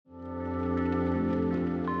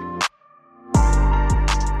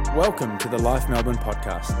Welcome to the Life Melbourne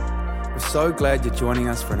podcast. We're so glad you're joining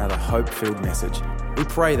us for another hope-filled message. We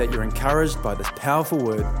pray that you're encouraged by this powerful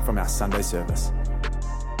word from our Sunday service.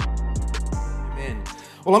 Amen.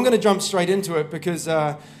 Well, I'm going to jump straight into it because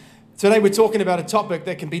today we're talking about a topic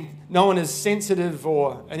that can be known as sensitive,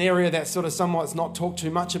 or an area that sort of somewhat's not talked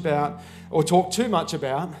too much about or talked too much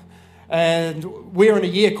about. And we're in a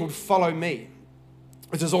year called Follow Me,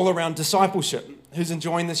 which is all around discipleship. Who's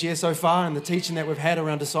enjoying this year so far and the teaching that we've had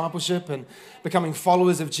around discipleship and becoming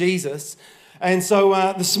followers of Jesus? And so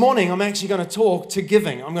this morning I'm actually going to talk to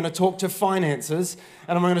giving. I'm going to talk to finances,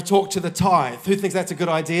 and I'm going to talk to the tithe. Who thinks that's a good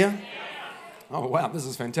idea? Oh, wow, this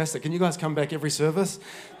is fantastic. Can you guys come back every service?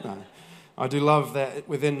 No. I do love that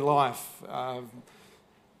within life.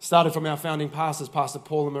 Started from our founding pastors, Pastor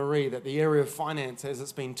Paul and Marie, that the area of finance, as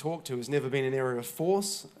it's been talked to, has never been an area of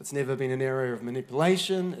force. It's never been an area of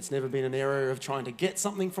manipulation. It's never been an area of trying to get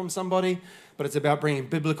something from somebody. But it's about bringing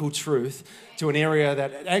biblical truth to an area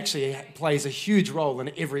that actually plays a huge role in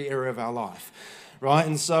every area of our life, right?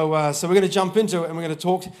 And so we're going to jump into it, and we're going to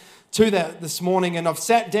talk to that this morning. And I've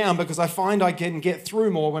sat down because I find I can get through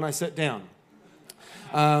more when I sit down.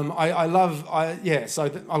 So I'll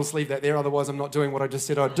just leave that there. Otherwise, I'm not doing what I just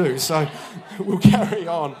said I'd do. So we'll carry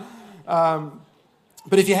on.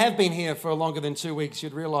 But if you have been here for longer than 2 weeks,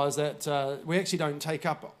 you'd realise that we actually don't take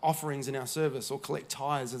up offerings in our service or collect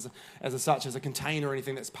tithes as a container or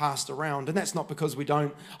anything that's passed around. And that's not because we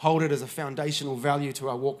don't hold it as a foundational value to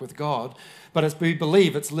our walk with God, but we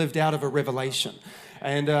believe it's lived out of a revelation.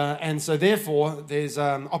 And so therefore, there's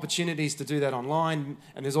opportunities to do that online,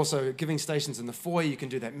 and there's also giving stations in the foyer. You can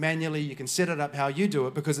do that manually. You can set it up how you do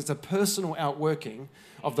it, because it's a personal outworking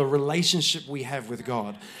of the relationship we have with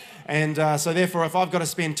God. And so therefore, if I've got to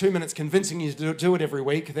spend 2 minutes convincing you to do it every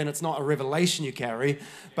week, then it's not a revelation you carry,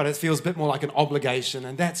 but it feels a bit more like an obligation.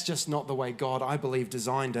 And that's just not the way God, I believe,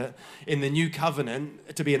 designed it. In the new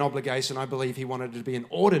covenant, to be an obligation, I believe he wanted it to be an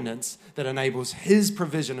ordinance that enables his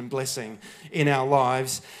provision and blessing in our lives,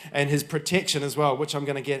 and his protection as well, which I'm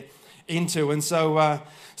going to get into. And so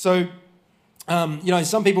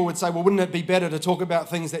some people would say, well, wouldn't it be better to talk about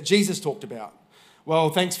things that Jesus talked about?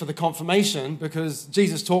 Well, thanks for the confirmation, because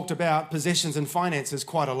Jesus talked about possessions and finances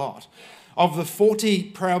quite a lot. Of the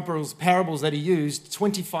 40 parables that he used,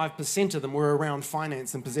 25% of them were around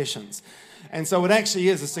finance and possessions. And so it actually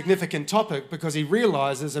is a significant topic, because he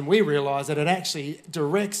realizes, and we realize, that it actually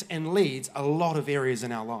directs and leads a lot of areas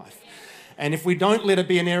in our life. And if we don't let it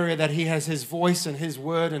be an area that he has his voice and his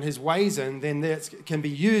word and his ways in, then that can be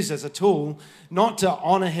used as a tool, not to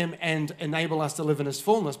honor him and enable us to live in his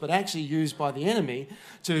fullness, but actually used by the enemy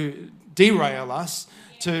to derail us,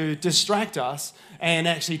 to distract us, and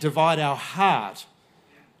actually divide our heart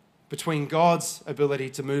between God's ability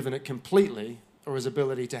to move in it completely or his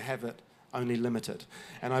ability to have it only limited.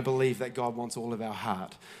 And I believe that God wants all of our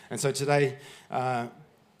heart. And so today,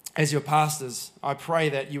 as your pastors, I pray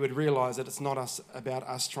that you would realize that it's not about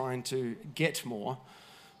us trying to get more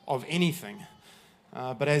of anything.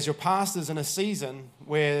 But as your pastors in a season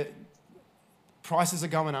where prices are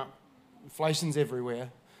going up, inflation's everywhere,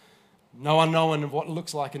 no unknown of what it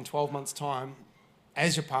looks like in 12 months' time,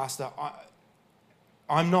 as your pastor,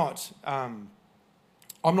 I'm not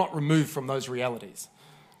removed from those realities,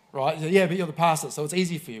 right? Yeah, but you're the pastor, so it's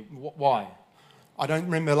easy for you. Why? I don't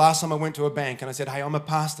remember the last time I went to a bank and I said, hey, I'm a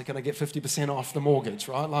pastor, can I get 50% off the mortgage,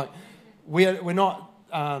 right? Like, we're not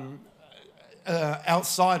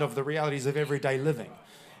outside of the realities of everyday living,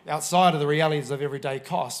 outside of the realities of everyday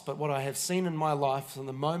costs. But what I have seen in my life from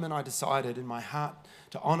the moment I decided in my heart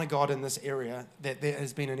to honor God in this area, that there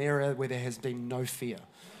has been an area where there has been no fear.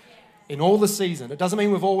 In all the season, it doesn't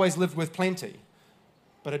mean we've always lived with plenty,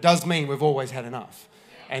 but it does mean we've always had enough.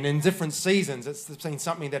 And in different seasons, it's been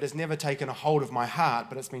something that has never taken a hold of my heart,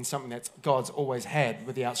 but it's been something that God's always had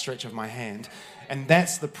with the outstretch of my hand. And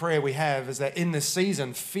that's the prayer we have, is that in this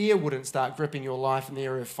season, fear wouldn't start gripping your life in the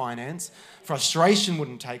area of finance. Frustration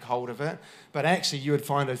wouldn't take hold of it, but actually you would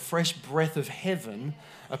find a fresh breath of heaven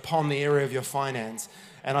upon the area of your finance.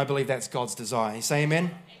 And I believe that's God's desire. You say amen?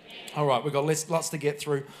 All right, we've got lots to get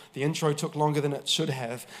through. The intro took longer than it should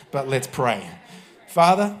have, but let's pray.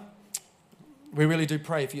 Father, we really do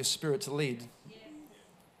pray for your Spirit to lead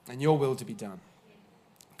and your will to be done.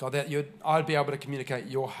 God, that I'd be able to communicate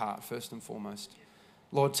your heart first and foremost.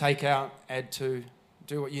 Lord, take out, add to,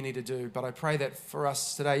 do what you need to do. But I pray that for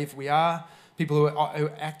us today, if we are people who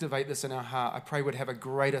activate this in our heart, I pray we'd have a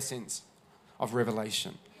greater sense of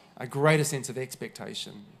revelation, a greater sense of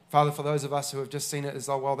expectation. Father, for those of us who have just seen it as,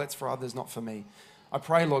 oh, well, that's for others, not for me. I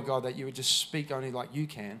pray, Lord God, that you would just speak only like you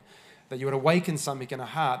can, that you would awaken something in a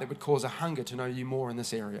heart that would cause a hunger to know you more in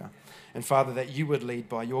this area. And Father, that you would lead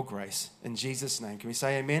by your grace. In Jesus' name, can we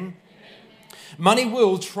say amen? Amen. Money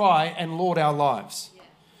will try and lord our lives. Yeah.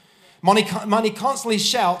 Money constantly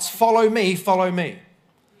shouts, follow me, follow me.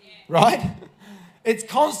 Yeah. Right? It's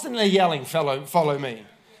constantly yelling, follow me.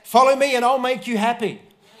 Follow me and I'll make you happy.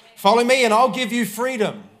 Follow me and I'll give you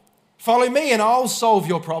freedom. Follow me and I'll solve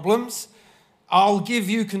your problems. I'll give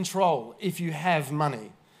you control if you have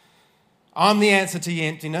money. I'm the answer to your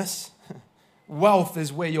emptiness. Wealth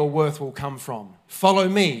is where your worth will come from. Follow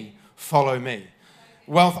me, follow me.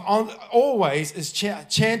 Wealth always is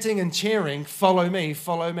chanting and cheering, follow me,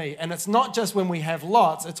 follow me. And it's not just when we have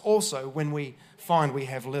lots, it's also when we find we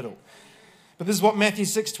have little. But this is what Matthew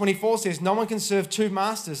 6:24 says, no one can serve two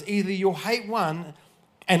masters. Either you'll hate one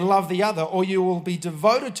and love the other, or you will be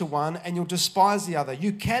devoted to one and you'll despise the other.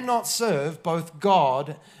 You cannot serve both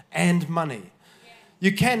God and money.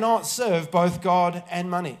 You cannot serve both God and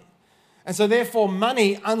money. And so therefore,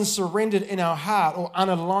 money unsurrendered in our heart or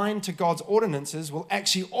unaligned to God's ordinances will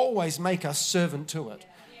actually always make us servant to it.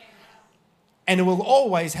 And it will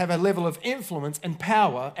always have a level of influence and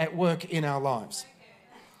power at work in our lives.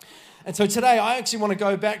 And so today, I actually want to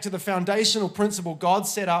go back to the foundational principle God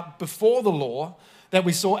set up before the law that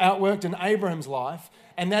we saw outworked in Abraham's life,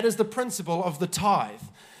 and that is the principle of the tithe.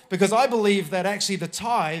 Because I believe that actually the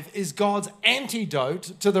tithe is God's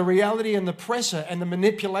antidote to the reality and the pressure and the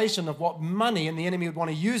manipulation of what money and the enemy would want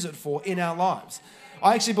to use it for in our lives.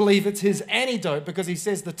 I actually believe it's his antidote because he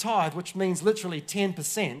says the tithe, which means literally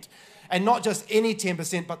 10%, and not just any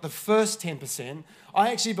 10%, but the first 10%.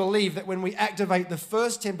 I actually believe that when we activate the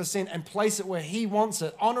first 10% and place it where he wants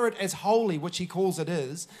it, honor it as holy, which he calls it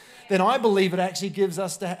is, then I believe it actually gives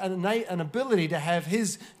us an ability to have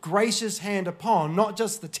his gracious hand upon not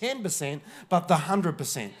just the 10%, but the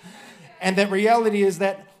 100%. And that reality is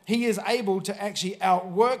that he is able to actually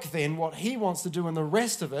outwork then what he wants to do in the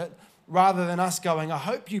rest of it, rather than us going, I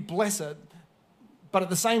hope you bless it, but at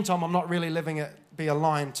the same time, I'm not really living it be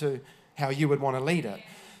aligned to how you would want to lead it.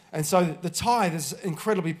 And so the tithe is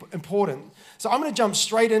incredibly important. So I'm going to jump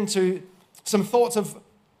straight into some thoughts of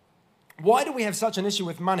why do we have such an issue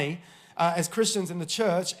with money as Christians in the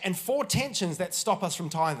church, and 4 tensions that stop us from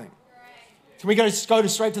tithing. Can we go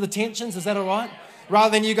straight to the tensions? Is that all right?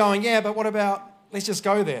 Rather than you going, yeah, but what about, let's just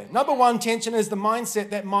go there. Number 1 tension is the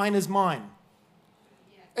mindset that mine is mine.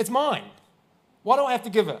 It's mine. Why do I have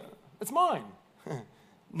to give it? It's mine.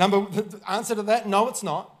 The answer to that, no, it's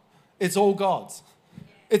not. It's all God's.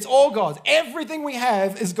 It's all God's. Everything we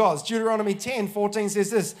have is God's. Deuteronomy 10:14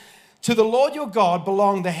 says this, to the Lord your God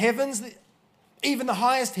belong the heavens, even the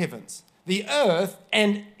highest heavens, the earth,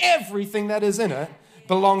 and everything that is in it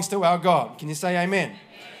belongs to our God. Can you say amen? Amen?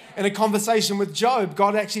 In a conversation with Job,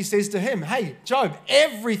 God actually says to him, hey, Job,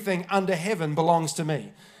 everything under heaven belongs to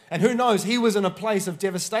me. And who knows, he was in a place of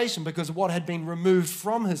devastation because of what had been removed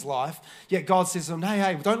from his life. Yet God says to him,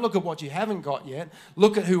 hey, don't look at what you haven't got yet.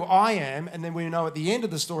 Look at who I am. And then we know at the end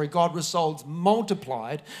of the story, God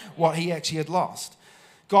multiplied what he actually had lost.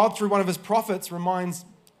 God, through one of his prophets, reminds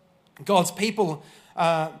God's people,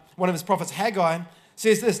 one of his prophets, Haggai,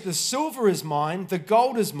 says this, the silver is mine, the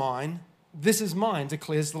gold is mine, this is mine,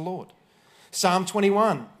 declares the Lord. Psalm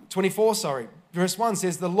 24, verse 1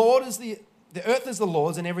 says, the earth is the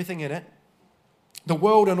Lord's and everything in it, the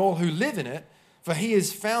world and all who live in it, for he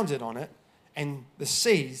is founded on it, and the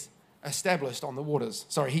seas established on the waters.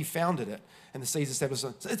 Sorry, he founded it, and the seas established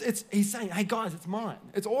on it. He's saying, hey guys, it's mine.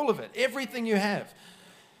 It's all of it, everything you have.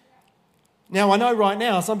 Now, I know right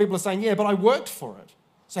now some people are saying, yeah, but I worked for it.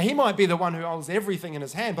 So he might be the one who holds everything in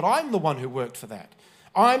his hand, but I'm the one who worked for that.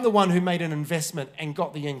 I'm the one who made an investment and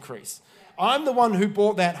got the increase. I'm the one who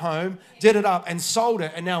bought that home, did it up and sold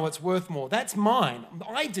it, and now it's worth more. That's mine.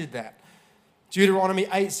 I did that. Deuteronomy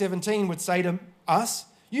 8:17 would say to us,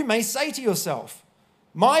 you may say to yourself,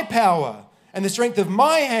 my power and the strength of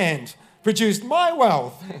my hand produced my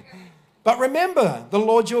wealth. But remember the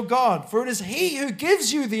Lord your God, for it is he who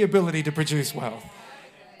gives you the ability to produce wealth,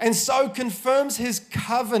 and so confirms his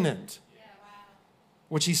covenant,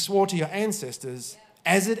 which he swore to your ancestors,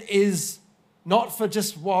 as it is not for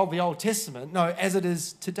just while the Old Testament, no, as it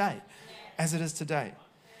is today. As it is today.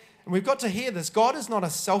 And we've got to hear this. God is not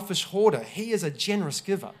a selfish hoarder. He is a generous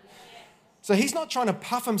giver. So he's not trying to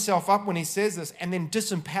puff himself up when he says this and then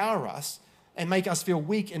disempower us and make us feel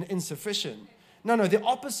weak and insufficient. No, the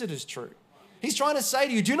opposite is true. He's trying to say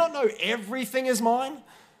to you, do you not know everything is mine?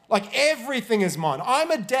 Like everything is mine.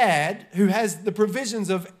 I'm a dad who has the provisions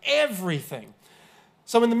of everything.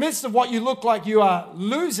 So in the midst of what you look like you are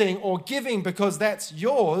losing or giving because that's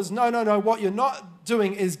yours, no. What you're not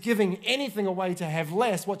doing is giving anything away to have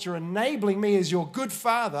less. What you're enabling me as your good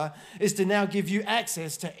Father is to now give you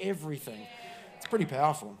access to everything. It's pretty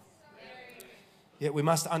powerful. Yet we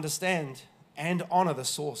must understand and honor the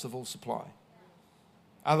source of all supply.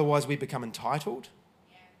 Otherwise we become entitled,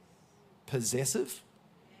 possessive,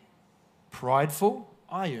 prideful.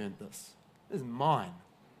 I earned this. This is mine.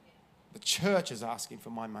 The church is asking for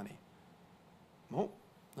my money. No,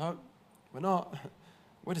 we're not.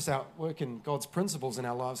 We're just out working God's principles in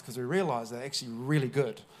our lives because we realize they're actually really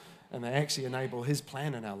good and they actually enable His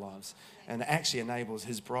plan in our lives and actually enables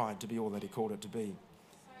His bride to be all that He called it to be.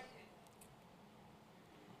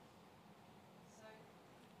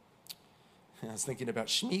 I was thinking about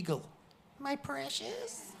Schmiegel. My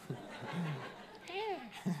precious.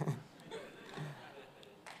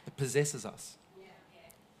 It possesses us.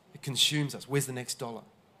 It consumes us. Where's the next dollar?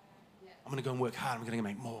 I'm going to go and work hard. I'm going to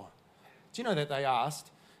make more. Do you know that they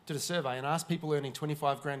did a survey and asked people earning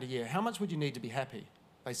 25 grand a year, how much would you need to be happy?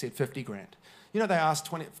 They said 50 grand. You know, they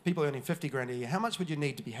asked people earning 50 grand a year, how much would you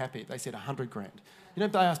need to be happy? They said 100 grand. You know,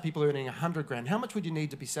 if they asked people earning 100 grand, how much would you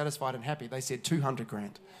need to be satisfied and happy? They said 200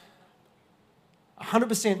 grand.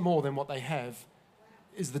 100% more than what they have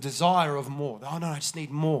is the desire of more. Oh no, I just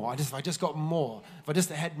need more. If I just got more, if I just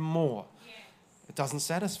had more. It doesn't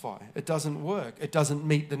satisfy. It doesn't work. It doesn't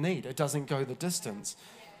meet the need. It doesn't go the distance.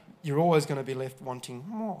 You're always going to be left wanting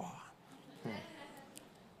more.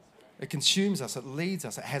 It consumes us. It leads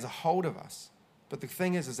us. It has a hold of us. But the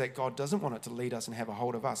thing is that God doesn't want it to lead us and have a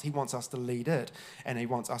hold of us. He wants us to lead it, and He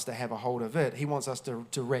wants us to have a hold of it. He wants us to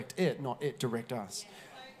direct it, not it direct us.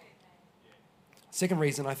 Second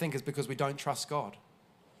reason, I think, is because we don't trust God.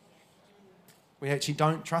 We actually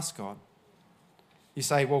don't trust God. You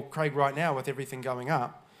say, well, Craig, right now with everything going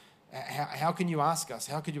up, how can you ask us,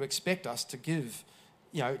 how could you expect us to give,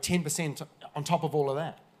 10% on top of all of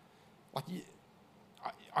that? Like,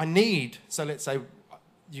 I need, so let's say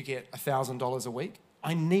you get $1,000 a week.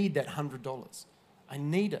 I need that $100. I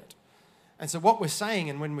need it. And so what we're saying,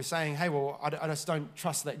 and when we're saying, hey, well, I just don't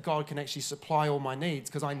trust that God can actually supply all my needs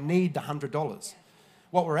because I need the $100.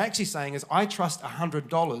 What we're actually saying is I trust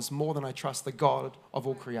 $100 more than I trust the God of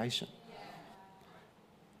all creation.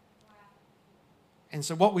 And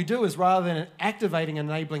so what we do is rather than activating and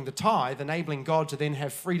enabling the tithe, enabling God to then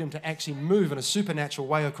have freedom to actually move in a supernatural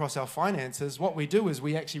way across our finances, what we do is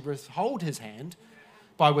we actually withhold His hand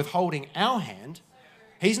by withholding our hand.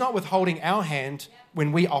 He's not withholding our hand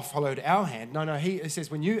when we offload our hand. No, He says,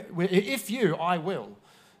 if you, I will.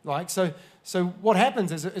 So what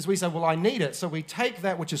happens is we say, well, I need it. So we take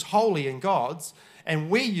that which is holy in God's and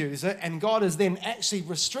we use it, and God is then actually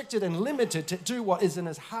restricted and limited to do what is in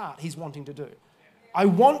His heart He's wanting to do. I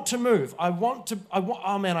want to move. I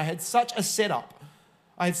had such a setup.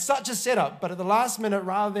 But at the last minute,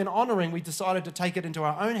 rather than honoring, we decided to take it into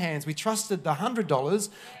our own hands. We trusted the $100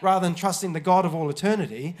 rather than trusting the God of all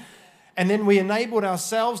eternity. And then we enabled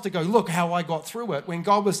ourselves to go, look how I got through it. When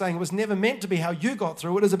God was saying it was never meant to be how you got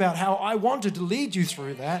through it. It was about how I wanted to lead you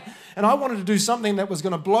through that. And I wanted to do something that was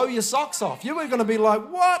going to blow your socks off. You were going to be like,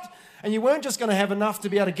 what? And you weren't just going to have enough to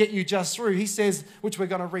be able to get you just through. He says, which we're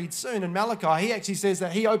going to read soon in Malachi, he actually says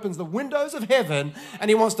that He opens the windows of heaven and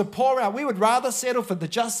He wants to pour out. We would rather settle for the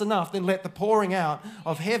just enough than let the pouring out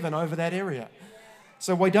of heaven over that area.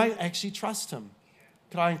 So we don't actually trust Him.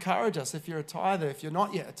 Could I encourage us, if you're a tither, if you're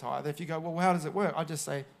not yet a tither, if you go, well, how does it work? I just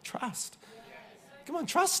say, trust. Come on,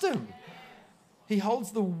 trust Him. He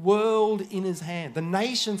holds the world in His hand. The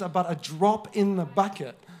nations are but a drop in the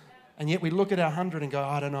bucket. And yet we look at our 100 and go,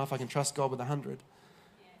 I don't know if I can trust God with 100.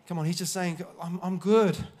 Come on, He's just saying, I'm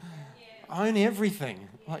good. I own everything.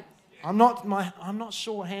 I'm not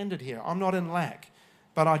short-handed here. I'm not in lack.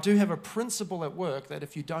 But I do have a principle at work that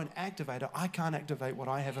if you don't activate it, I can't activate what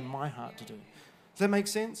I have in my heart to do. Does that make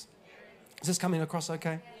sense? Is this coming across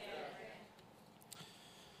okay?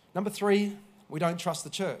 Number 3, we don't trust the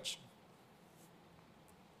church.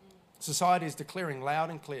 Society is declaring loud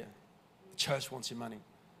and clear, the church wants your money.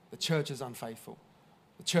 The church is unfaithful.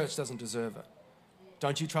 The church doesn't deserve it.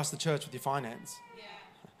 Don't you trust the church with your finance?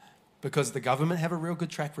 Because the government have a real good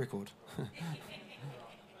track record.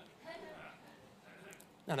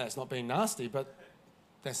 No, it's not being nasty, but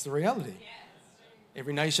that's the reality.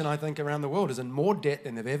 Every nation, I think, around the world is in more debt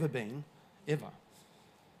than they've ever been, ever.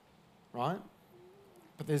 Right?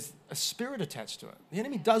 But there's a spirit attached to it. The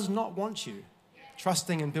enemy does not want you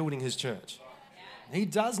trusting and building his church. He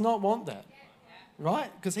does not want that.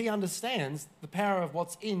 Right? Because he understands the power of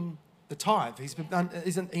what's in the tithe.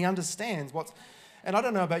 He understands what's... And I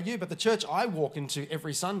don't know about you, but the church I walk into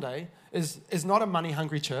every Sunday is not a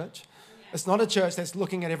money-hungry church. It's not a church that's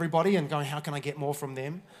looking at everybody and going, how can I get more from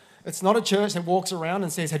them? It's not a church that walks around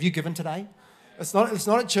and says, have you given today? It's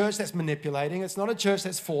not a church that's manipulating. It's not a church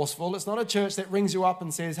that's forceful. It's not a church that rings you up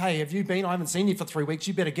and says, hey, have you been? I haven't seen you for 3 weeks.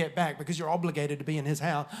 You better get back because you're obligated to be in his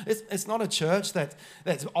house. It's not a church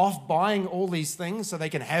that's off buying all these things so they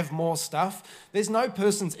can have more stuff. There's no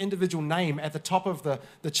person's individual name at the top of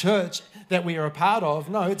the church that we are a part of.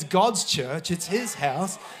 No, it's God's church. It's his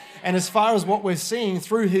house. And as far as what we're seeing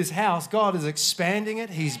through his house, God is expanding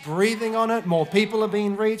it. He's breathing on it. More people are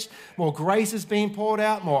being reached. More grace is being poured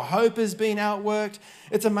out. More hope is being outworked.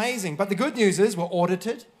 It's amazing. But the good news is we're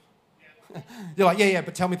audited. You're like, yeah,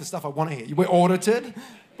 but tell me the stuff I want to hear. We're audited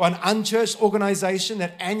by an unchurched organization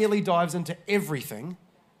that annually dives into everything,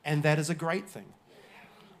 and that is a great thing.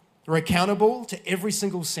 We're accountable to every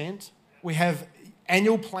single cent. We have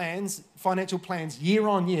annual plans, financial plans, year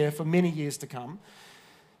on year for many years to come.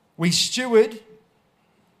 We steward,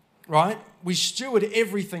 right? We steward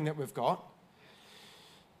everything that we've got.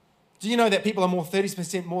 Do you know that people are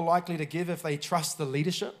 30% more likely to give if they trust the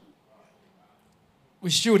leadership?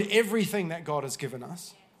 We steward everything that God has given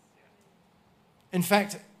us. In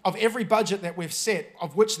fact, of every budget that we've set,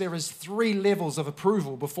 of which there is 3 levels of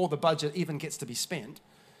approval before the budget even gets to be spent,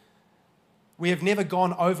 we have never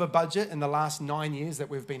gone over budget in the last 9 years that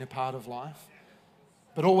we've been a part of Life,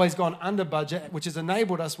 but always gone under budget, which has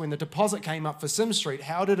enabled us when the deposit came up for Sim Street.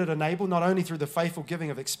 How did it enable? Not only through the faithful giving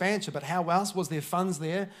of expansion, but how else was there funds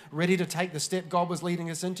there ready to take the step God was leading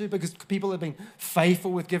us into? Because people have been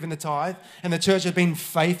faithful with giving the tithe, and the church has been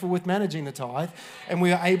faithful with managing the tithe, and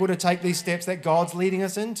we are able to take these steps that God's leading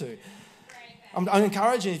us into. I'm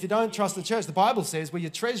encouraging you, if you don't trust the church, the Bible says where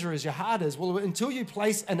your treasure is, your heart is. Well, until you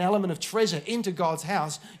place an element of treasure into God's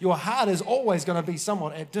house, your heart is always going to be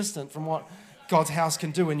somewhat distant from what God's house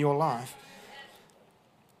can do in your life.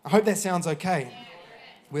 I hope that sounds okay.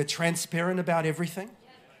 We're transparent about everything.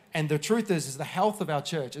 And the truth is the health of our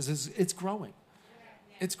church is it's growing.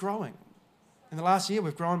 It's growing. In the last year,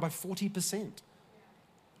 we've grown by 40%.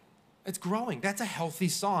 It's growing. That's a healthy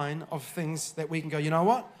sign of things that we can go, you know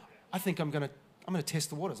what? I think I'm going to test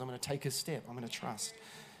the waters. I'm going to take a step. I'm going to trust.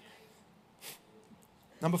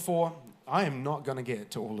 Number 4, I am not going to get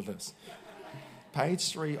to all of this.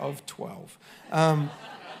 Page 3 of 12.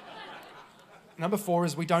 Number 4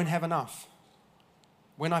 is we don't have enough.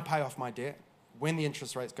 When I pay off my debt, when the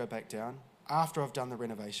interest rates go back down, after I've done the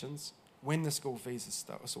renovations, when the school fees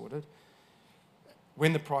are sorted,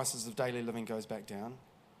 when the prices of daily living goes back down.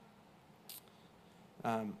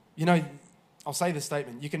 I'll say this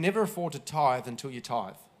statement. You can never afford to tithe until you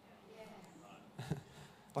tithe.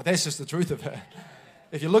 Like, that's just the truth of it.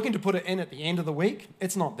 If you're looking to put it in at the end of the week,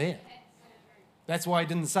 it's not there. That's why he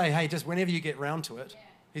didn't say, hey, just whenever you get round to it.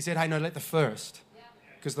 He said, hey, no, let the first.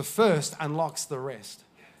 Because the first unlocks the rest.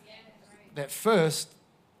 That first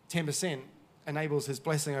 10% enables his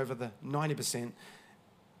blessing over the 90%.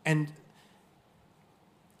 And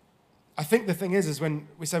I think the thing is when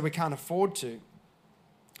we say we can't afford to,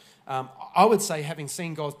 I would say, having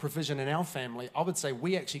seen God's provision in our family, I would say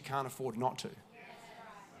we actually can't afford not to.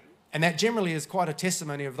 And that generally is quite a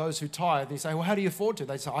testimony of those who tithe. And you say, well, how do you afford to?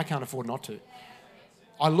 They say, I can't afford not to.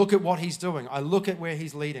 I look at what he's doing. I look at where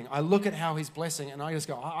he's leading. I look at how he's blessing. And I just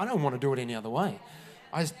go, I don't want to do it any other way.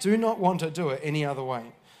 I just do not want to do it any other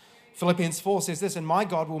way. Philippians 4 says this, and my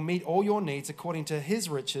God will meet all your needs according to his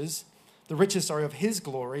riches, the riches, of his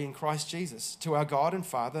glory in Christ Jesus. To our God and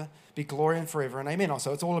Father be glory and forever and amen.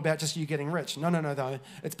 Also, it's all about just you getting rich. No.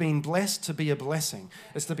 It's being blessed to be a blessing.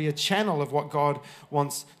 It's to be a channel of what God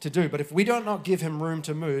wants to do. But if we do not give him room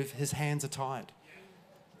to move, his hands are tied.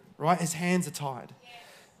 Right? His hands are tied.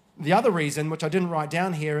 The other reason, which I didn't write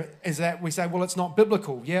down here, is that we say, well, it's not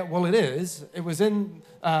biblical. Yeah, well, it is. It was in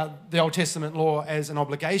the Old Testament law as an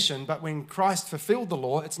obligation, but when Christ fulfilled the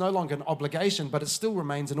law, it's no longer an obligation, but it still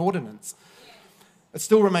remains an ordinance. It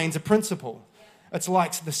still remains a principle. It's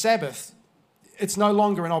like the Sabbath. It's no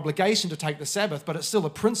longer an obligation to take the Sabbath, but it's still a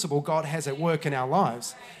principle God has at work in our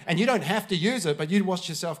lives. And you don't have to use it, but you watch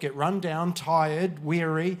yourself get run down, tired,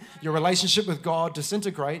 weary, your relationship with God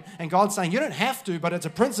disintegrate, and God's saying you don't have to, but it's a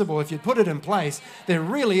principle. If you put it in place, there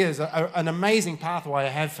really is an amazing pathway I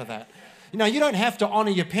have for that. You know, you don't have to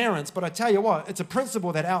honor your parents, but I tell you what, it's a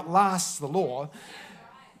principle that outlasts the law,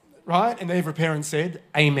 right? And every parent said,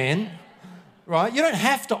 amen, right? You don't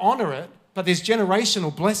have to honor it, but there's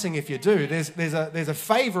generational blessing if you do. There's a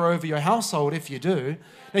favor over your household if you do.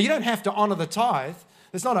 Now, you don't have to honor the tithe.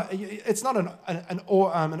 It's not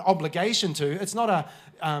an obligation to. It's not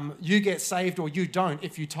you get saved or you don't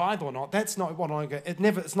if you tithe or not. That's not what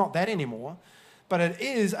it's not that anymore. but it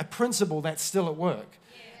is a principle that's still at work.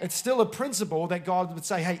 It's still a principle that God would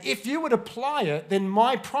say, hey, if you would apply it, then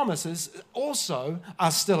my promises also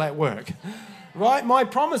are still at work, right? My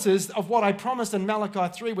promises of what I promised in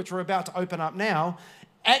Malachi 3, which we're about to open up now,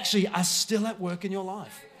 actually are still at work in your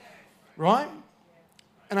life, right?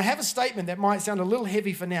 And I have a statement that might sound a little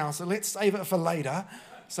heavy for now, so let's save it for later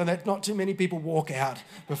so that not too many people walk out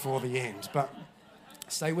before the end. But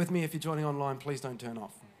stay with me if you're joining online, please don't turn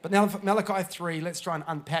off. But now Malachi 3, let's try and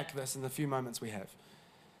unpack this in the few moments we have.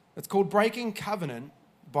 It's called breaking covenant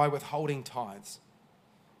by withholding tithes.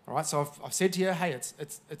 All right, so I've said to you, hey, it's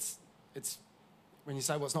when you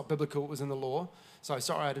say, well, it's not biblical, it was in the law. So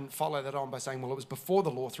sorry I didn't follow that on by saying, well, it was before the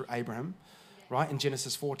law through Abraham, right, in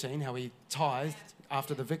Genesis 14, how he tithed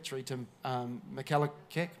after the victory to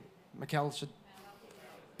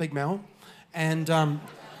Big Mel, and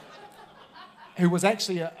who was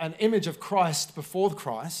actually an image of Christ before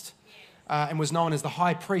Christ, and was known as the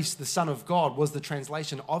high priest, the Son of God, was the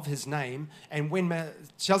translation of his name. And when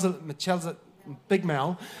Big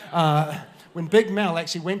Mel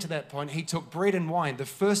actually went to that point, he took bread and wine. The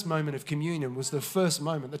first moment of communion was the first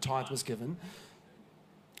moment the tithe was given.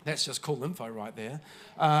 That's just cool info right there.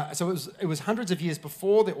 So it was hundreds of years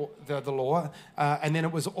before the law, and then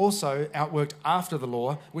it was also outworked after the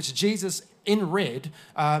law, which Jesus in red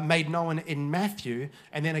made known in Matthew,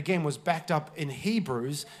 and then again was backed up in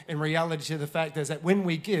Hebrews. In reality, to the fact is that when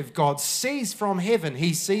we give, God sees from heaven,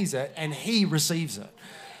 he sees it, and he receives it.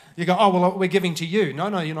 You go, oh, well, we're giving to you.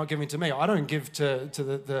 No, you're not giving to me. I don't give to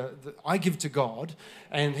I give to God,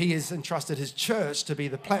 and he has entrusted his church to be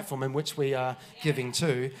the platform in which we are giving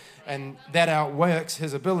to, and that outworks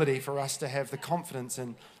his ability for us to have the confidence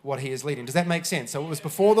in what he is leading. Does that make sense? So it was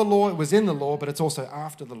before the law, it was in the law, but it's also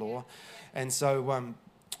after the law. And so,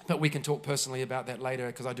 but we can talk personally about that later,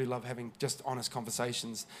 because I do love having just honest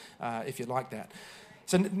conversations, if you'd like that.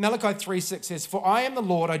 So Malachi 3:6 says, for I am the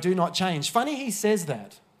Lord, I do not change. Funny he says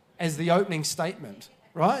that as the opening statement,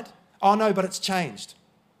 right? Oh no, but it's changed.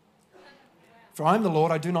 For I am the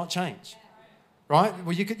Lord, I do not change, right?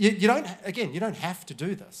 Well, you don't have to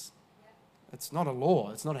do this. It's not a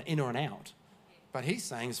law, it's not an in or an out. But he's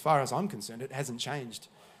saying, as far as I'm concerned, it hasn't changed.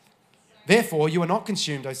 Therefore, you are not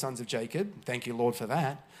consumed, O sons of Jacob. Thank you, Lord, for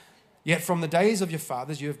that. Yet from the days of your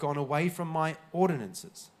fathers, you have gone away from my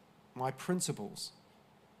ordinances, my principles,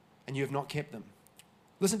 and you have not kept them.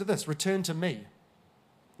 Listen to this, return to me.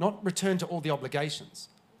 Not return to all the obligations.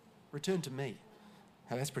 Return to me.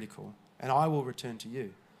 Oh, that's pretty cool. And I will return to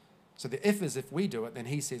you. So the if we do it, then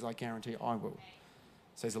he says, I guarantee I will.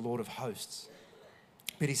 Says the Lord of hosts.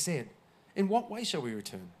 But he said, in what way shall we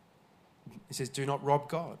return? He says, do not rob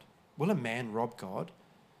God. Will a man rob God?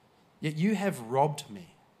 Yet you have robbed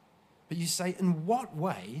me. But you say, in what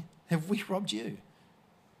way have we robbed you?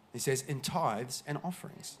 He says, in tithes and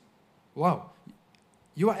offerings. Whoa.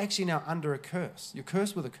 You are actually now under a curse. You're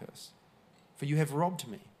cursed with a curse. For you have robbed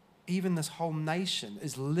me. Even this whole nation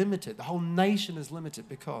is limited. The whole nation is limited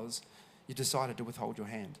because you decided to withhold your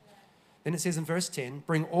hand. Then it says in verse 10,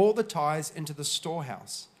 bring all the tithes into the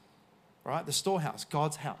storehouse. Right? The storehouse,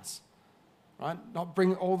 God's house. Right? Not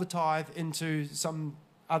bring all the tithe into some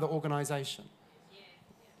other organization.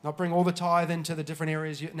 Not bring all the tithe into the different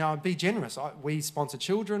areas. Now, be generous. We sponsor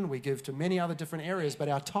children. We give to many other different areas, but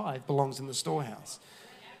our tithe belongs in the storehouse.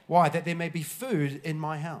 Why? That there may be food in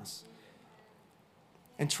my house.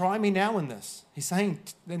 And try me now in this. He's saying,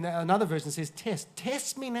 in another version says,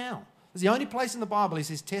 test me now. It's the only place in the Bible he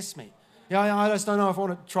says, test me. Yeah, I just don't know if I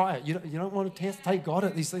want to try it. You don't want to take God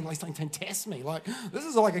at these things. Like saying, test me. Like, this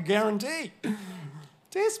is like a guarantee.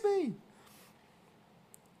 Test me.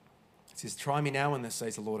 He says, try me now in this,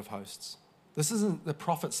 says the Lord of hosts. This isn't the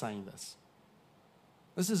prophet saying this.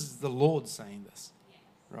 This is the Lord saying this,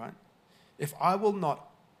 right? If I will not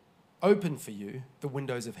open for you the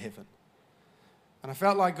windows of heaven. And I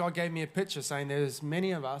felt like God gave me a picture saying there's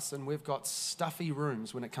many of us and we've got stuffy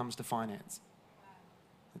rooms when it comes to finance.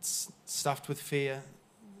 It's stuffed with fear.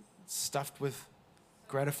 It's stuffed with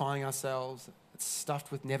gratifying ourselves. It's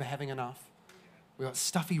stuffed with never having enough. We've got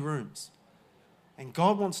stuffy rooms. And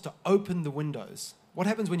God wants to open the windows. What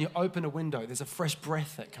happens when you open a window? There's a fresh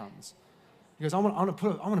breath that comes. He goes, I want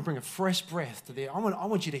to bring a fresh breath to there. I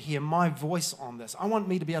want you to hear my voice on this. I want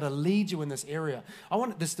me to be able to lead you in this area. I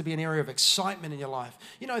want this to be an area of excitement in your life.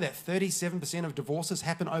 You know that 37% of divorces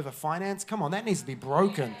happen over finance? Come on, that needs to be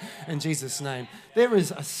broken in Jesus' name. There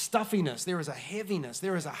is a stuffiness. There is a heaviness.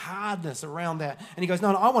 There is a hardness around that. And he goes,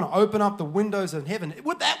 no, I want to open up the windows of heaven.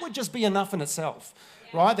 That would just be enough in itself,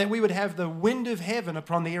 right? That we would have the wind of heaven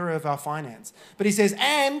upon the area of our finance. But he says,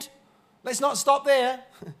 and let's not stop there.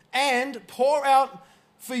 And pour out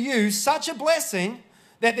for you such a blessing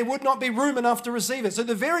that there would not be room enough to receive it. So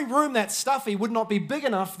the very room that's stuffy would not be big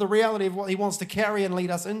enough for the reality of what he wants to carry and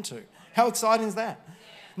lead us into. How exciting is that?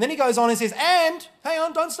 And then he goes on and says, and, hang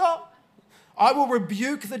on, don't stop. I will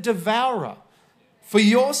rebuke the devourer for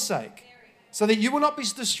your sake, so that you will not be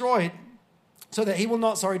destroyed, so that he will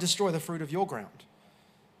not, destroy the fruit of your ground.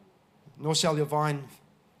 Nor shall your vine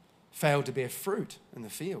fail to bear fruit in the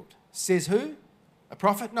field. Says who? A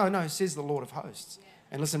prophet? No, says the Lord of hosts.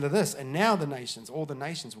 And listen to this. And now the nations, all the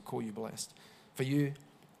nations will call you blessed. For you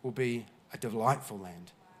will be a delightful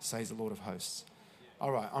land, says the Lord of hosts.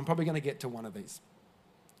 All right, I'm probably going to get to one of these.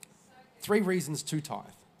 3 reasons to tithe.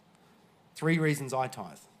 3 reasons I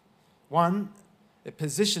tithe. 1, it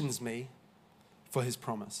positions me for his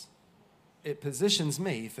promise. It positions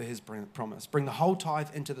me for his promise. Bring the whole tithe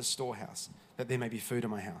into the storehouse, that there may be food in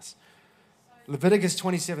my house. Leviticus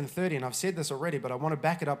 27:30, and I've said this already, but I want to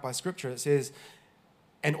back it up by scripture. It says,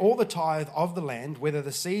 and all the tithe of the land, whether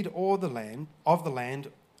the seed or the land,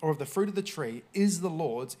 or of the fruit of the tree, is the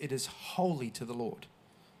Lord's. It is holy to the Lord.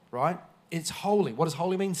 Right? It's holy. What does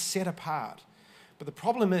holy mean? Set apart. But the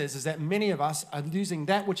problem is that many of us are using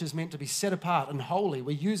that which is meant to be set apart and holy.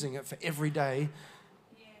 We're using it for everyday.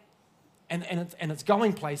 And it's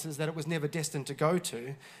going places that it was never destined to go to.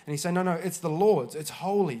 And he's saying, no, it's the Lord's. It's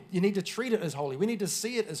holy. You need to treat it as holy. We need to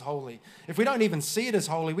see it as holy. If we don't even see it as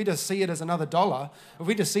holy, we just see it as another $1. If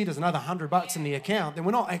we just see it as another $100 in the account, then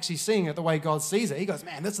we're not actually seeing it the way God sees it. He goes,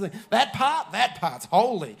 man, that part's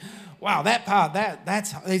holy. Wow, that part,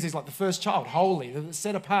 he's like the first child, holy,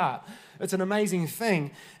 set apart. It's an amazing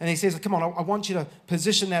thing. And he says, come on, I want you to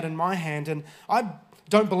position that in my hand. And I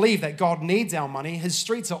don't believe that God needs our money. His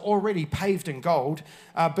streets are already paved in gold.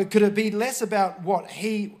 But could it be less about what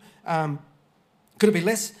he... Could it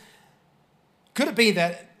be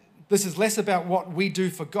that this is less about what we do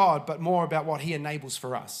for God, but more about what he enables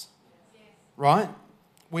for us? Right?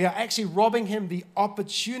 We are actually robbing him the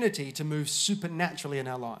opportunity to move supernaturally in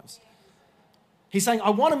our lives. He's saying, I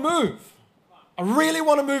want to move. I really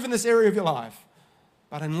want to move in this area of your life.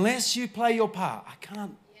 But unless you play your part, I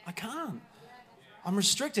can't. I'm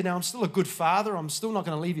restricted now. I'm still a good father. I'm still not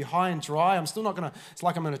going to leave you high and dry. I'm still not going to, it's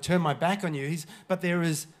like I'm going to turn my back on you. But there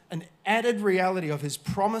is an added reality of his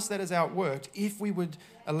promise that is outworked if we would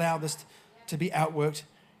allow this to be outworked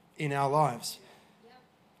in our lives.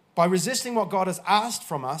 By resisting what God has asked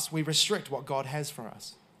from us, we restrict what God has for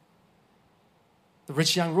us. The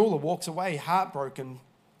rich young ruler walks away heartbroken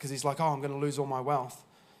because he's like, I'm going to lose all my wealth.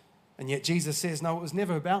 And yet Jesus says, no, it was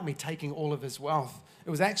never about me taking all of his wealth. It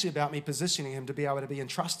was actually about me positioning him to be able to be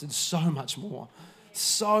entrusted so much more.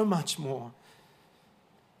 So much more.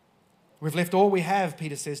 We've left all we have,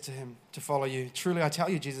 Peter says to him, to follow you. Truly I tell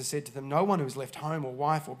you, Jesus said to them, no one who has left home or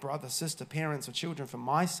wife or brother, sister, parents or children for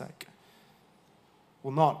my sake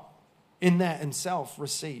will not in that himself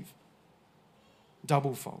receive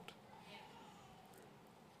doublefold.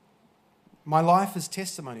 My life is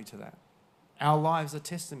testimony to that. Our lives are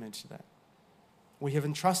testament to that. We have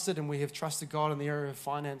entrusted and we have trusted God in the area of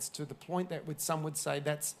finance to the point that some would say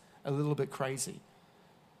that's a little bit crazy.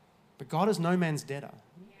 But God is no man's debtor,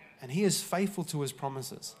 and he is faithful to his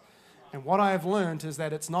promises. And what I have learned is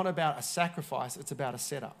that it's not about a sacrifice, it's about a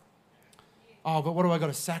setup. Oh, but what have I got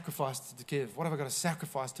to sacrifice to give? What have I got to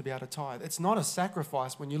sacrifice to be able to tithe? It's not a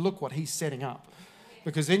sacrifice when you look what he's setting up.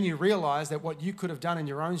 Because then you realize that what you could have done in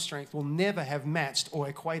your own strength will never have matched or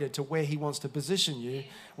equated to where he wants to position you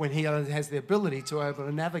when he has the ability to be able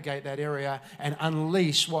to navigate that area and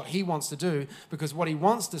unleash what he wants to do. Because what he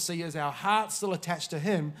wants to see is our heart still attached to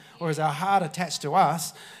him, or is our heart attached to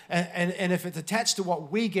us? And if it's attached to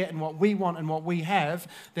what we get and what we want and what we have,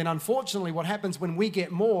 then unfortunately what happens when we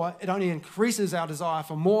get more, it only increases our desire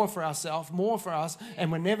for more for ourselves, more for us,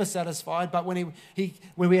 and we're never satisfied. But when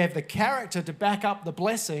we have the character to back up the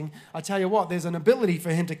blessing, I tell you what, there's an ability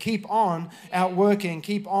for him to keep on outworking,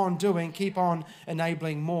 keep on doing, keep on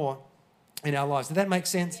enabling more in our lives. Does that make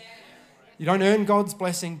sense? You don't earn God's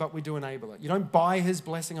blessing, but we do enable it. You don't buy his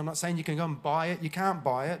blessing. I'm not saying you can go and buy it. You can't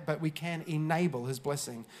buy it, but we can enable his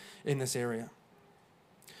blessing in this area.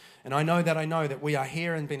 And I know that we are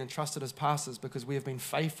here and been entrusted as pastors because we have been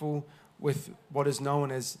faithful with what is known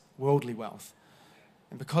as worldly wealth.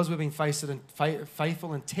 And because we've been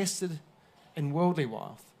faithful and tested in worldly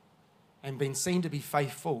wealth and been seen to be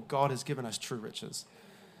faithful, God has given us true riches.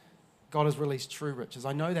 God has released true riches.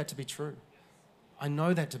 I know that to be true. I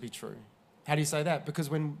know that to be true. How do you say that? Because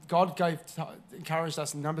when God encouraged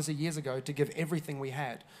us numbers of years ago to give everything we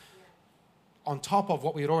had on top of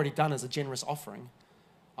what we had already done as a generous offering,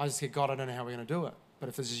 I just said, God, I don't know how we're going to do it. But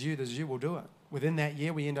if this is you, we'll do it. Within that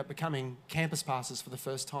year, we end up becoming campus pastors for the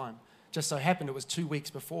first time. Just so happened it was 2 weeks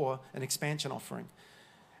before an expansion offering.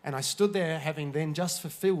 And I stood there having then just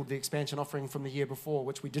fulfilled the expansion offering from the year before,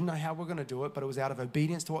 which we didn't know how we were going to do it, but it was out of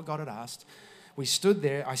obedience to what God had asked. I stood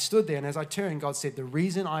there, and as I turned, God said, the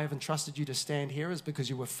reason I have entrusted you to stand here is because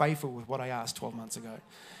you were faithful with what I asked 12 months ago.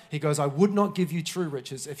 He goes, I would not give you true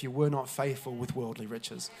riches if you were not faithful with worldly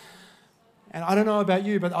riches. And I don't know about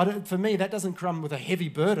you, but for me, that doesn't come with a heavy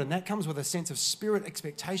burden. That comes with a sense of spirit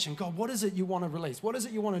expectation. God, what is it you want to release? What is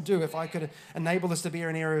it you want to do if I could enable this to be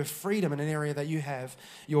an area of freedom and an area that you have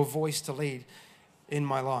your voice to lead in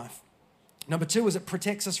my life? Number 2 is it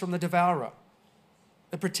protects us from the devourer.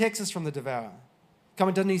 It protects us from the devourer. Come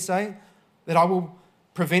on, didn't he say that I will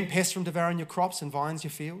prevent pests from devouring your crops and vines,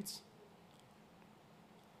 your fields?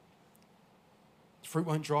 Fruit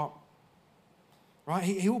won't drop. Right?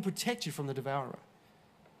 He will protect you from the devourer.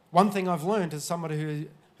 One thing I've learned as somebody who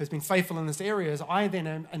has been faithful in this area is I then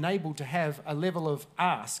am enabled to have a level of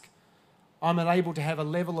ask. I'm enabled to have a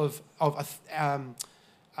level of not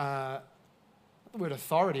the word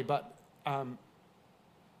authority, but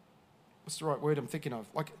what's the right word I'm thinking of?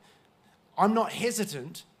 Like, I'm not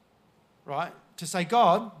hesitant, right, to say,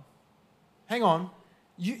 God, hang on,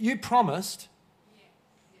 you promised,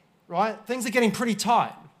 right? Things are getting pretty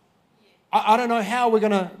tight. I don't know how we're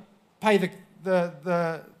going to pay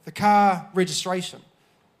the car registration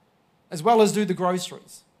as well as do the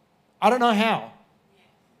groceries. I don't know how.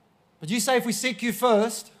 But you say if we seek you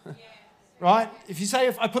first, right? If you say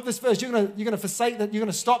if I put this first, you're going to forsake that, you're going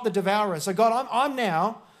to stop the devourer. So God, I'm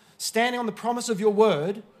now standing on the promise of your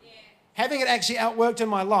word, having it actually outworked in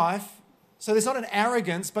my life. So there's not an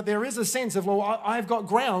arrogance, but there is a sense of, well, I've got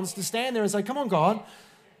grounds to stand there and say, come on, God,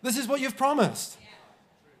 this is what you've promised.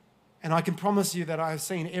 And I can promise you that I have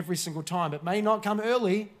seen every single time. It may not come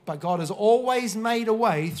early, but God has always made a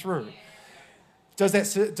way through. Does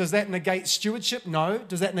that negate stewardship? No.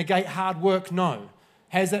 Does that negate hard work? No.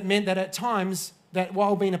 Has that meant that at times, that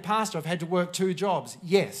while being a pastor, I've had to work 2 jobs?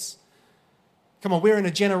 Yes. Come on, we're in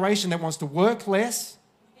a generation that wants to work less,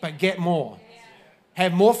 but get more.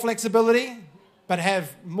 Have more flexibility, but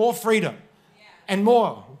have more freedom. And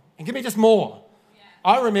more. And give me just more.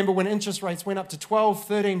 I remember when interest rates went up to 12,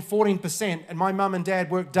 13, 14%, and my mum and dad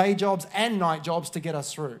worked day jobs and night jobs to get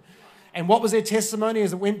us through. And what was their testimony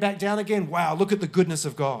as it went back down again? Wow, look at the goodness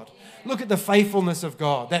of God. Look at the faithfulness of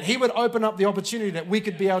God. That he would open up the opportunity that we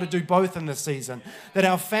could be able to do both in this season. That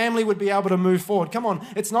our family would be able to move forward. Come on,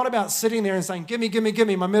 it's not about sitting there and saying, gimme, gimme,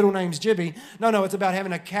 gimme, my middle name's Jibby. No, it's about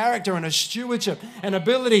having a character and a stewardship, an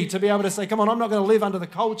ability to be able to say, come on, I'm not going to live under the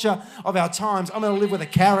culture of our times. I'm going to live with a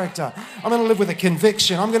character. I'm going to live with a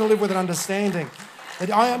conviction. I'm going to live with an understanding.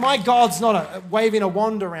 My God's not waving a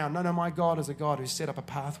wand around. No, my God is a God who set up a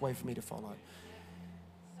pathway for me to follow.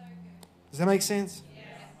 Does that make sense?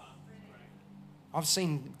 I've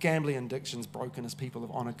seen gambling addictions broken as people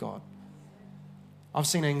have honored God. I've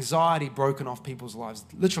seen anxiety broken off people's lives,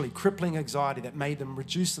 literally crippling anxiety that made them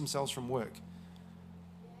reduce themselves from work.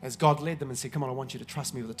 As God led them and said, come on, I want you to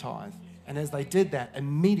trust me with a tithe. And as they did that,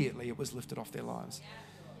 immediately it was lifted off their lives.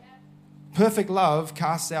 Perfect love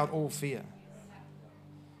casts out all fear.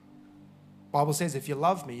 Bible says, if you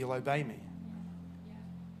love me, you'll obey me.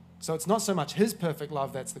 So it's not so much his perfect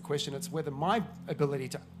love that's the question, it's whether my ability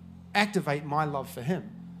to activate my love for him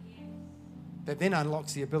that then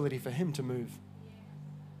unlocks the ability for him to move.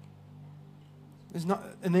 There's not,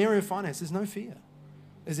 in the area of finance, there's no fear.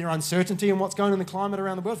 Is there uncertainty in what's going on in the climate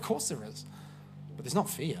around the world? Of course there is. But there's not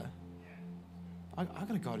fear. I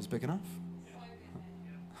got a God who's big enough.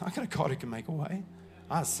 I got a God who can make a way.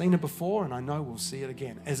 I've seen it before and I know we'll see it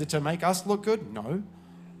again. Is it to make us look good? No.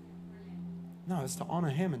 No, it's to honor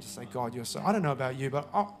him and to say, God, you're so... I don't know about you, but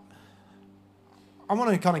I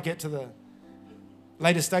want to kind of get to the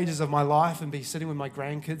later stages of my life and be sitting with my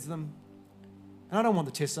grandkids and I don't want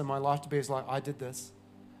the test of my life to be as like, I did this.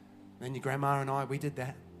 And then your grandma and I, we did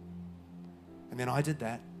that. And then I did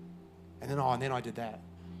that. And then I did that.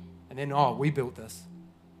 And then, we built this.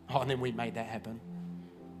 And then we made that happen.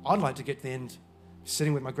 I'd like to get to the end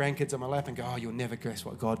sitting with my grandkids on my lap and go, you'll never guess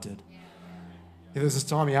what God did. There was this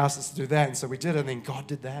time he asked us to do that, and so we did it, and then God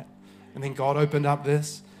did that. And then God opened up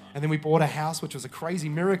this. And then we bought a house, which was a crazy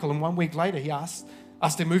miracle, and 1 week later he asked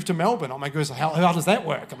us to move to Melbourne. Oh my goodness, how does that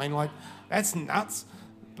work? I mean, like, that's nuts.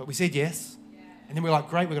 But we said yes. And then we're like,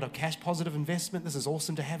 great, we've got a cash positive investment. This is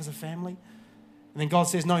awesome to have as a family. And then God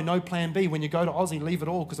says, no plan B. When you go to Aussie, leave it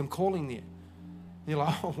all because I'm calling there. And you're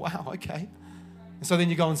like, oh, wow, okay. And so then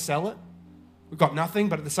you go and sell it. We've got nothing,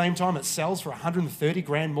 but at the same time, it sells for 130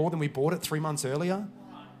 grand more than we bought it 3 months earlier.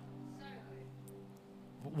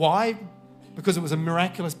 Why? Because it was a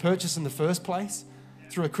miraculous purchase in the first place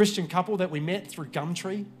through a Christian couple that we met through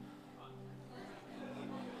Gumtree.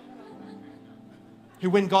 who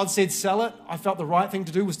when God said sell it, I felt the right thing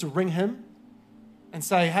to do was to ring him and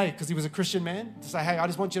say, hey, because he was a Christian man, to say, hey, I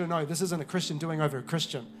just want you to know this isn't a Christian doing over a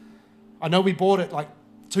Christian. I know we bought it like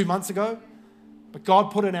 2 months ago, but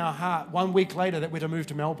God put in our heart 1 week later that we're to move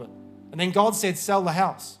to Melbourne. And then God said, sell the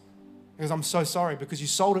house. He goes, I'm so sorry because you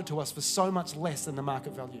sold it to us for so much less than the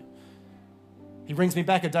market value. He rings me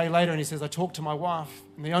back a day later and he says, I talked to my wife,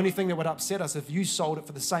 and the only thing that would upset us if you sold it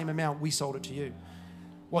for the same amount we sold it to you.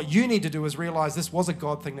 What you need to do is realize this was a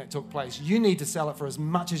God thing that took place. You need to sell it for as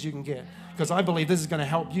much as you can get, because I believe this is going to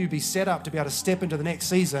help you be set up to be able to step into the next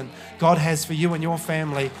season God has for you and your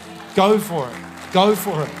family. Go for it. Go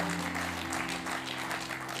for it.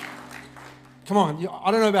 Come on.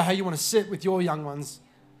 I don't know about how you want to sit with your young ones,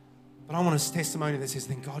 but I want a testimony that says,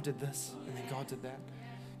 then God did this, and then God did that.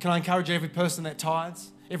 Can I encourage every person that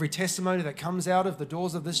tithes, every testimony that comes out of the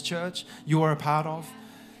doors of this church, you are a part of?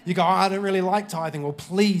 You go, I don't really like tithing. Well,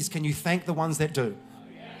 please, can you thank the ones that do?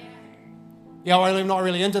 Yeah, well, I'm not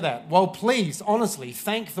really into that. Well, please, honestly,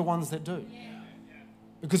 thank the ones that do.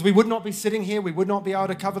 Because we would not be sitting here. We would not be able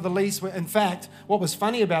to cover the lease. In fact, what was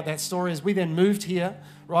funny about that story is we then moved here,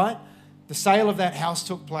 right? The sale of that house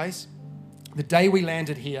took place the day we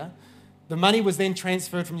landed here. The money was then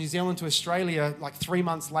transferred from New Zealand to Australia like 3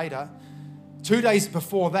 months later. 2 days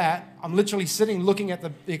before that, I'm literally sitting looking at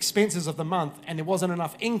the expenses of the month, and there wasn't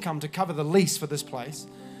enough income to cover the lease for this place.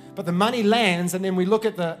 But the money lands, and then we look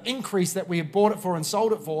at the increase that we had bought it for and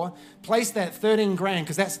sold it for, place that 13 grand,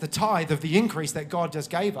 because that's the tithe of the increase that God just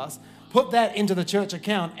gave us, put that into the church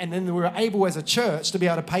account, and then we were able as a church to be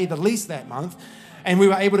able to pay the lease that month. And we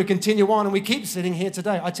were able to continue on, and we keep sitting here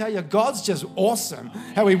today. I tell you, God's just awesome,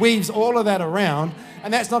 how he weaves all of that around.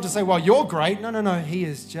 And that's not to say, well, you're great. No. He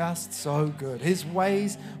is just so good. His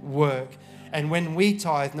ways work. And when we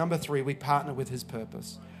tithe, number 3, we partner with his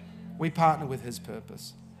purpose. We partner with his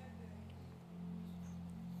purpose.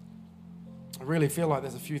 I really feel like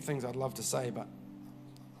there's a few things I'd love to say, but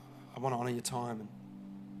I want to honor your time.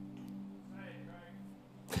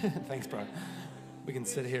 Thanks, bro. We can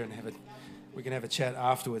sit here and we can have a chat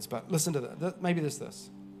afterwards, but listen to that. Maybe there's this.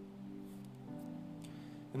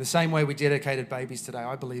 In the same way we dedicated babies today,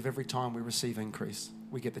 I believe every time we receive increase,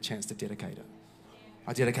 we get the chance to dedicate it.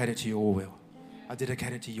 I dedicate it to your will. I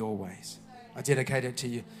dedicate it to your ways. I dedicate it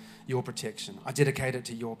to your protection. I dedicate it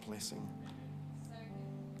to your blessing.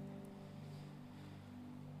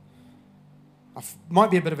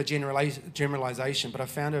 Might be a bit of a generalization, but I've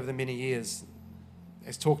found over the many years,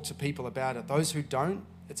 as talked to people about it, those who don't,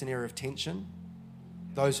 it's an area of tension.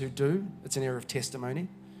 Those who do, it's an area of testimony.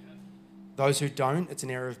 Those who don't, it's an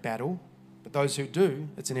area of battle. But those who do,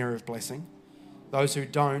 it's an area of blessing. Those who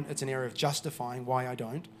don't, it's an area of justifying why I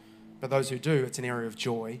don't. But those who do, it's an area of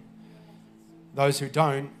joy. Those who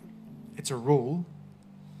don't, it's a rule.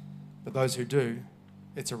 But those who do,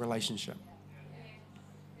 it's a relationship.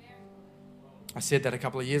 I said that a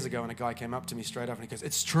couple of years ago, and a guy came up to me straight up and he goes,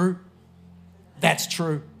 it's true. That's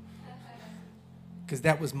true. Because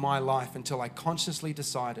that was my life until I consciously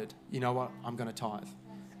decided, you know what, I'm going to tithe.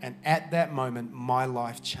 And at that moment, my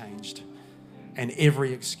life changed. And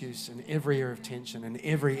every excuse and every area of tension and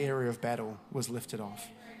every area of battle was lifted off.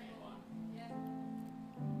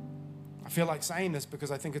 I feel like saying this because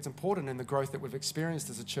I think it's important in the growth that we've experienced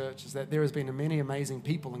as a church, is that there has been many amazing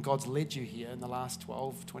people and God's led you here in the last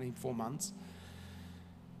 12, 24 months.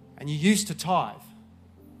 And you used to tithe.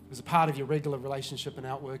 It was a part of your regular relationship and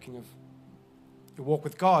outworking of your walk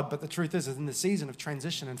with God. But the truth is in the season of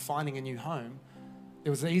transition and finding a new home,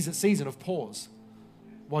 there was a season of pause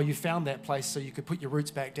while you found that place so you could put your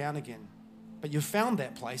roots back down again. But you found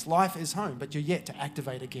that place. Life is home, but you're yet to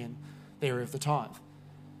activate again the area of the tithe.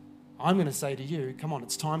 I'm going to say to you, come on,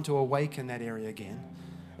 it's time to awaken that area again.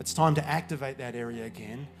 It's time to activate that area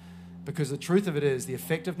again, because the truth of it is the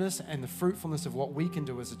effectiveness and the fruitfulness of what we can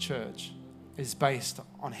do as a church is based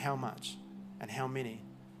on how much and how many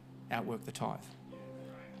outwork the tithe.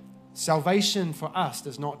 Salvation for us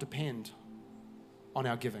does not depend on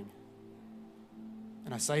our giving.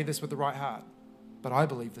 And I say this with the right heart, but I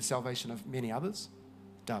believe the salvation of many others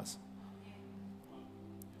does.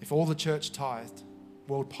 If all the church tithed,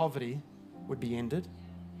 world poverty would be ended.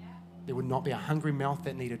 There would not be a hungry mouth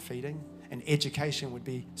that needed feeding, and education would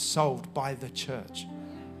be solved by the church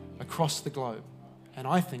across the globe. And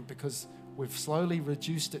I think because we've slowly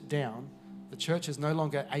reduced it down, the church is no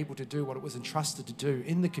longer able to do what it was entrusted to do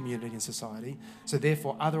in the community and society. So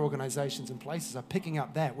therefore, other organizations and places are picking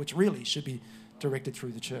up that which really should be directed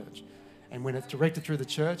through the church. And when it's directed through the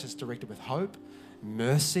church, it's directed with hope,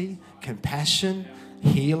 mercy, compassion,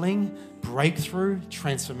 healing, breakthrough,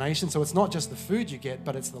 transformation. So it's not just the food you get,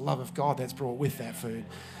 but it's the love of God that's brought with that food.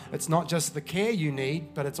 It's not just the care you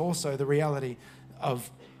need, but it's also the reality of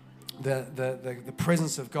the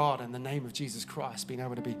presence of God and the name of Jesus Christ, being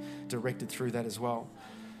able to be directed through that as well.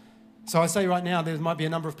 So I say right now, there might be a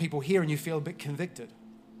number of people here and you feel a bit convicted.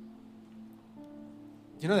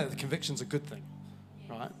 You know that the conviction's a good thing,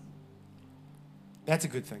 right? That's a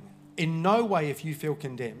good thing. In no way, if you feel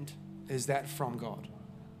condemned, is that from God.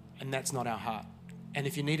 And that's not our heart. And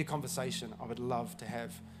if you need a conversation, I would love to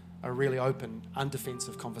have a really open,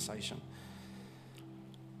 undefensive conversation.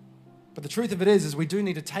 But the truth of it is we do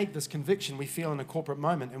need to take this conviction we feel in a corporate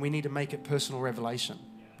moment and we need to make it personal revelation.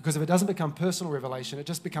 Because if it doesn't become personal revelation, it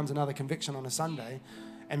just becomes another conviction on a Sunday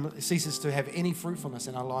and it ceases to have any fruitfulness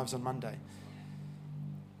in our lives on Monday.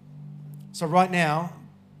 So right now,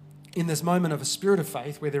 in this moment of a spirit of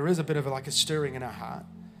faith where there is a bit of a stirring in our heart,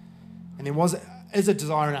 and there is a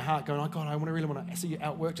desire in our heart going, oh God, I really want to see you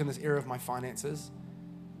outworked in this area of my finances,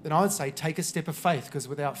 then I would say take a step of faith, because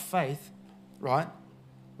without faith, right,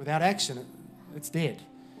 without action, it's dead.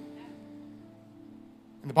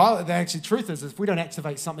 And the truth is if we don't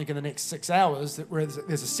activate something in the next 6 hours, there's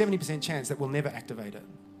a 70% chance that we'll never activate it.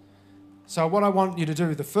 So what I want you to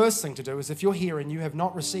do, the first thing to do is if you're here and you have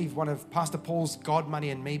not received one of Pastor Paul's God, Money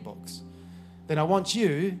and Me books, then I want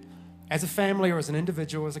you, as a family or as an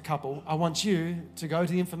individual, as a couple, I want you to go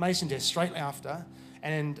to the information desk straight after,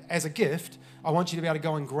 and as a gift, I want you to be able to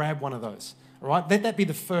go and grab one of those. All right? Let that be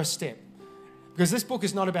the first step. Because this book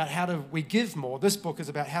is not about how do we give more. This book is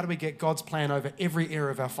about how do we get God's plan over every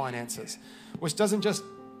area of our finances, which doesn't just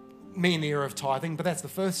mean the area of tithing, but that's the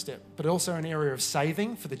first step, but also an area of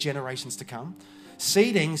saving for the generations to come,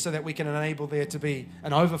 seeding so that we can enable there to be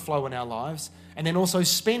an overflow in our lives, and then also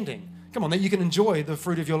spending. Come on, that you can enjoy the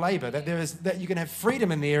fruit of your labor, that you can have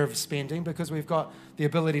freedom in the area of spending because we've got the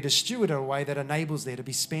ability to steward in a way that enables there to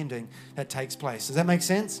be spending that takes place. Does that make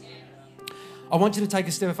sense? I want you to take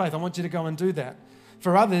a step of faith. I want you to go and do that.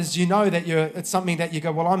 For others, you know that it's something that you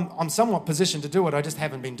go, well, I'm somewhat positioned to do it, I just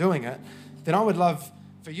haven't been doing it. Then I would love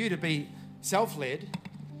for you to be self-led.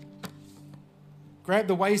 Grab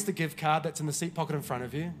the Ways to Give card that's in the seat pocket in front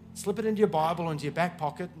of you. Slip it into your Bible or into your back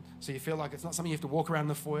pocket so you feel like it's not something you have to walk around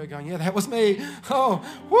the foyer going, yeah, that was me. Oh,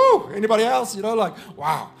 woo. Anybody else?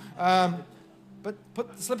 Wow. But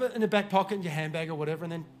slip it in your back pocket, in your handbag or whatever,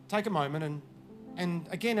 and then take a moment and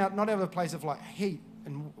again, not out of a place of heat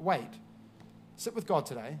and wait. Sit with God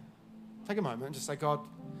today. Take a moment and just say, God,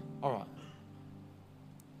 all right,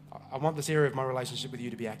 I want this area of my relationship with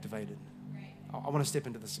you to be activated. I want to step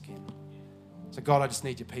into this again. So God, I just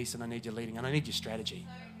need your peace and I need your leading and I need your strategy.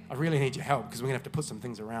 I really need your help because we're going to have to put some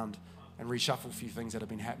things around and reshuffle a few things that have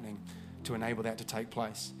been happening to enable that to take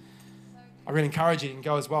place. I really encourage you, you can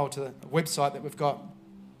go as well to the website that we've got,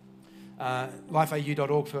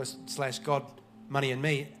 lifeau.org/God, Money and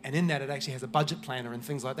Me, and in that it actually has a budget planner and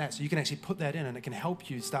things like that. So you can actually put that in and it can help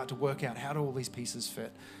you start to work out how do all these pieces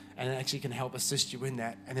fit, and it actually can help assist you in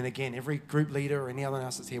that. And then again, every group leader or any other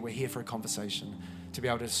else that's here, we're here for a conversation to be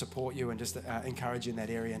able to support you and just encourage you in that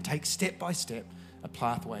area and take step by step a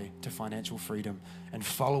pathway to financial freedom and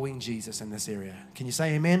following Jesus in this area. Can you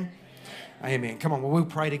say amen? Amen. Come on, well, we'll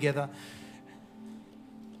pray together.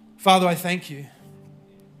 Father, I thank you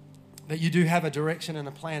that you do have a direction and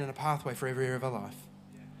a plan and a pathway for every area of our life.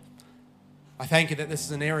 I thank you that this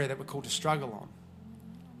is an area that we're called to struggle on.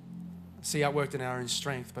 See outworked in our own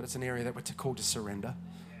strength, but it's an area that we're called to surrender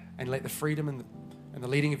and let the freedom and the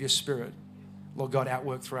leading of your Spirit, Lord God,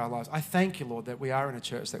 outwork through our lives. I thank you, Lord, that we are in a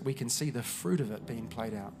church that we can see the fruit of it being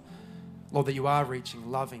played out. Lord, that you are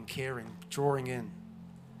reaching, loving, caring, drawing in,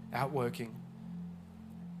 outworking,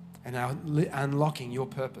 and unlocking your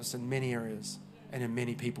purpose in many areas and in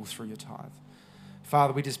many people through your tithe.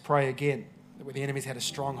 Father, we just pray again that where the enemy's had a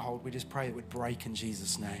stronghold, we just pray it would break in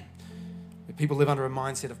Jesus' name. If people live under a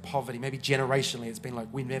mindset of poverty, maybe generationally it's been like,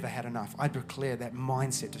 we never had enough. I declare that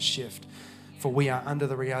mindset to shift, for we are under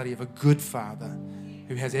the reality of a good Father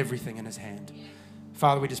who has everything in his hand.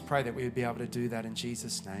 Father, we just pray that we would be able to do that in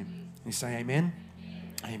Jesus' name. And you say amen?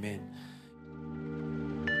 Amen.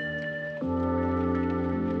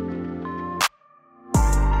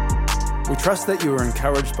 We trust that you are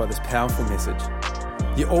encouraged by this powerful message.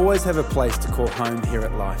 You always have a place to call home here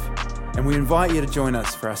at Life, and we invite you to join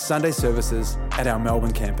us for our Sunday services at our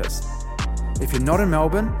Melbourne campus. If you're not in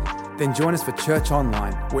Melbourne, then join us for church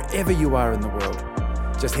online wherever you are in the world.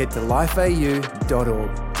 Just head to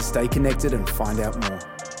lifeau.org to stay connected and find out more.